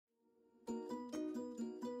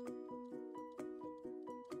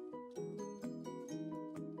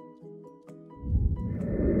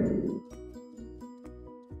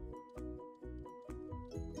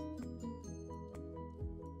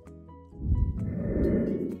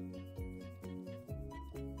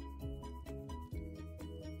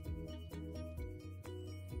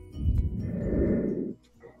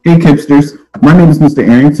Hey Kipsters, my name is Mr.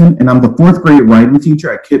 Arrington and I'm the 4th grade writing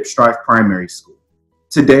teacher at Kip Strive Primary School.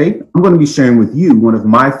 Today, I'm going to be sharing with you one of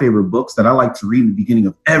my favorite books that I like to read in the beginning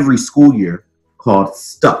of every school year called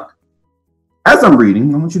Stuck. As I'm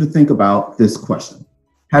reading, I want you to think about this question.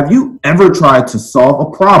 Have you ever tried to solve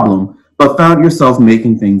a problem but found yourself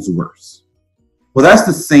making things worse? Well, that's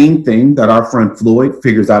the same thing that our friend Floyd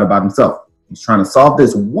figures out about himself. He's trying to solve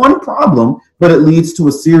this one problem, but it leads to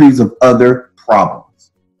a series of other problems.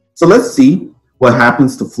 So let's see what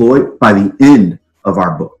happens to Floyd by the end of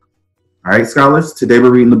our book. All right, scholars, today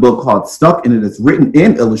we're reading the book called Stuck, and it is written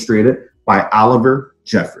and illustrated by Oliver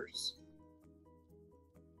Jeffers.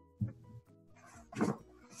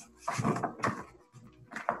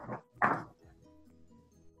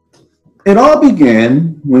 It all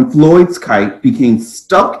began when Floyd's kite became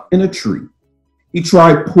stuck in a tree. He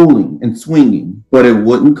tried pulling and swinging, but it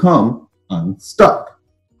wouldn't come unstuck.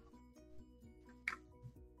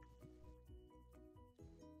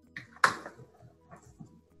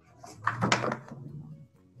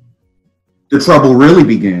 The trouble really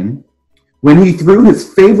began when he threw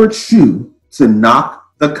his favorite shoe to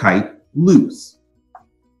knock the kite loose,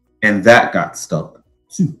 and that got stuck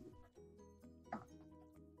too.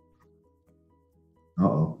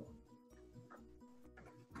 Uh-oh.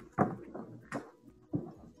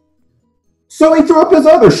 So he threw up his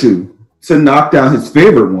other shoe to knock down his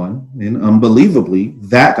favorite one, and unbelievably,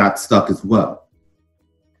 that got stuck as well.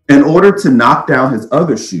 In order to knock down his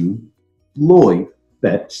other shoe, Floyd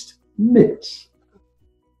fetched Mitch.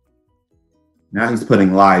 Now he's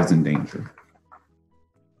putting lives in danger.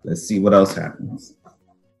 Let's see what else happens.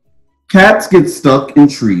 Cats get stuck in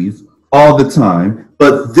trees all the time,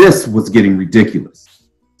 but this was getting ridiculous.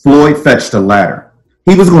 Floyd fetched a ladder.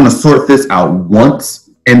 He was going to sort this out once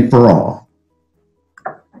and for all.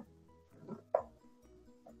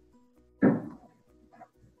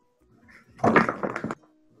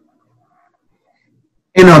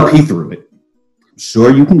 And up he threw it. I'm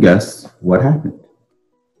sure you can guess what happened.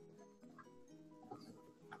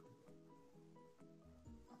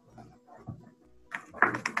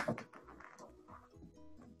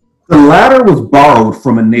 The ladder was borrowed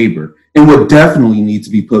from a neighbor and would definitely need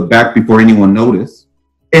to be put back before anyone noticed.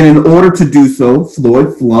 And in order to do so,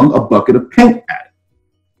 Floyd flung a bucket of paint at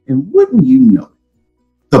it. And wouldn't you know it,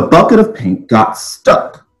 the bucket of paint got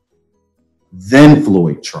stuck. Then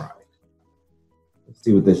Floyd tried. Let's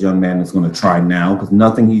see what this young man is going to try now, because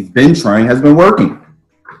nothing he's been trying has been working.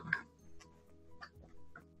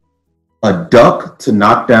 A duck to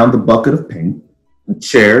knock down the bucket of paint, a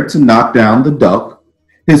chair to knock down the duck,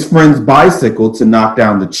 his friend's bicycle to knock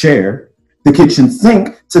down the chair, the kitchen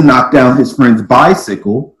sink to knock down his friend's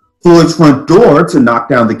bicycle, Floyd's front door to knock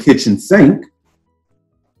down the kitchen sink.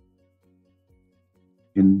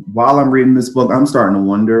 And while I'm reading this book, I'm starting to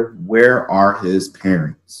wonder, where are his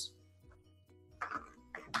parents?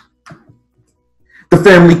 The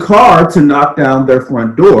family car to knock down their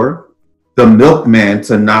front door, the milkman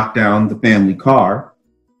to knock down the family car,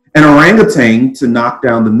 an orangutan to knock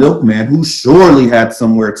down the milkman who surely had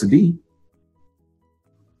somewhere to be.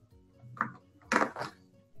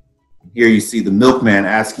 Here you see the milkman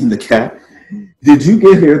asking the cat, "Did you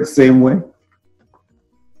get here the same way?"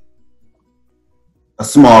 A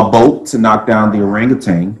small boat to knock down the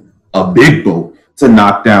orangutan, a big boat to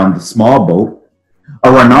knock down the small boat,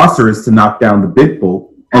 a rhinoceros to knock down the big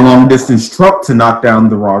boat, a long-distance truck to knock down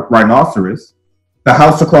the rhinoceros, the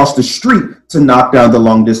house across the street to knock down the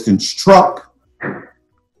long-distance truck. And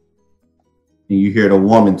you hear the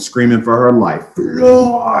woman screaming for her life,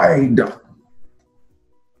 "Floyd!"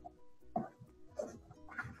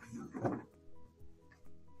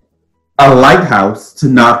 A lighthouse to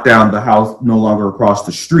knock down the house no longer across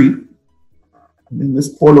the street. And then this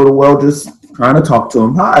poor little well just trying to talk to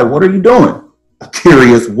him. "Hi, what are you doing?" A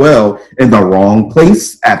curious well in the wrong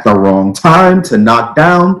place at the wrong time to knock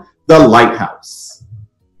down the lighthouse.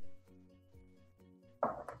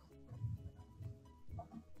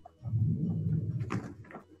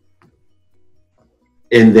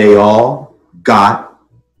 And they all got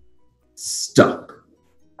stuck.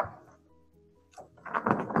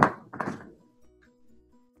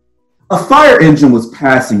 A fire engine was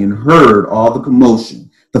passing and heard all the commotion.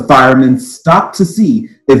 The firemen stopped to see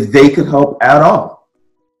if they could help at all.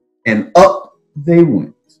 And up they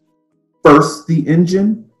went. First the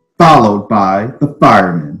engine, followed by the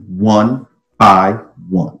firemen, one by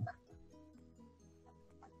one.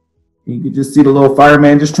 You could just see the little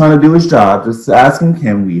fireman just trying to do his job, just asking,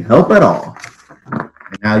 "Can we help at all?" And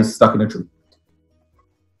now he's stuck in a tree.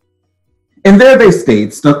 And there they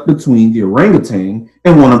stayed, stuck between the orangutan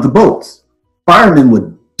and one of the boats. Firemen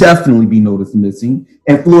would definitely be noticed missing,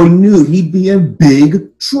 and Floyd knew he'd be in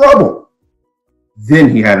big trouble. Then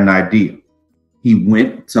he had an idea. He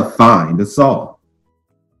went to find a saw.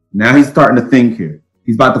 Now he's starting to think here.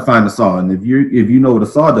 He's about to find a saw, and if you know what a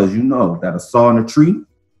saw does, you know that a saw and a tree,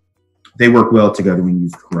 they work well together when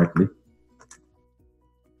used correctly.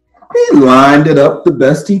 He lined it up the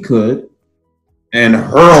best he could and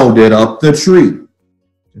hurled it up the tree.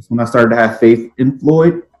 Just when I started to have faith in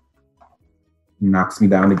Floyd, he knocks me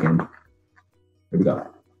down again. Here we go.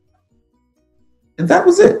 And that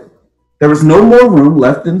was it. There was no more room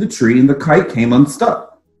left in the tree, and the kite came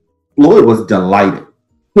unstuck. Floyd was delighted.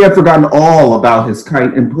 He had forgotten all about his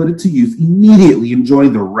kite and put it to use immediately,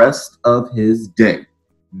 enjoying the rest of his day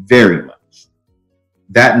very much.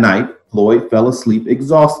 That night, Floyd fell asleep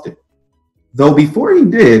exhausted. Though before he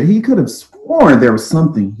did, he could have sworn there was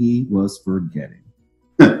something he was forgetting.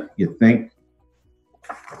 You think?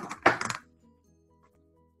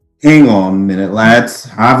 Hang on a minute, lads.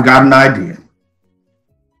 I've got an idea.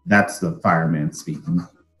 That's the fireman speaking.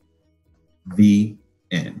 The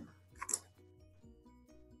end.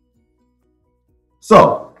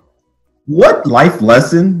 So, what life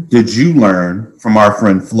lesson did you learn from our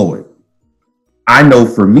friend Floyd? I know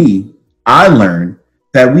for me, I learned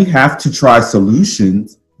that we have to try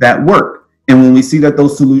solutions that work. And when we see that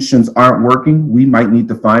those solutions aren't working, we might need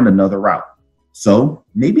to find another route. So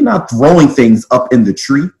maybe not throwing things up in the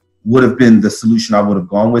tree would have been the solution I would have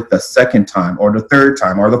gone with the second time or the third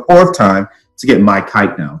time or the fourth time to get my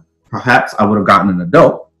kite down. Perhaps I would have gotten an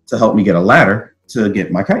adult to help me get a ladder to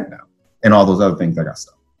get my kite down and all those other things I got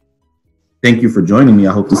stuff. Thank you for joining me.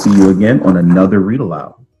 I hope to see you again on another Read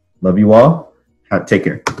Aloud. Love you all. Take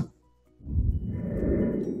care.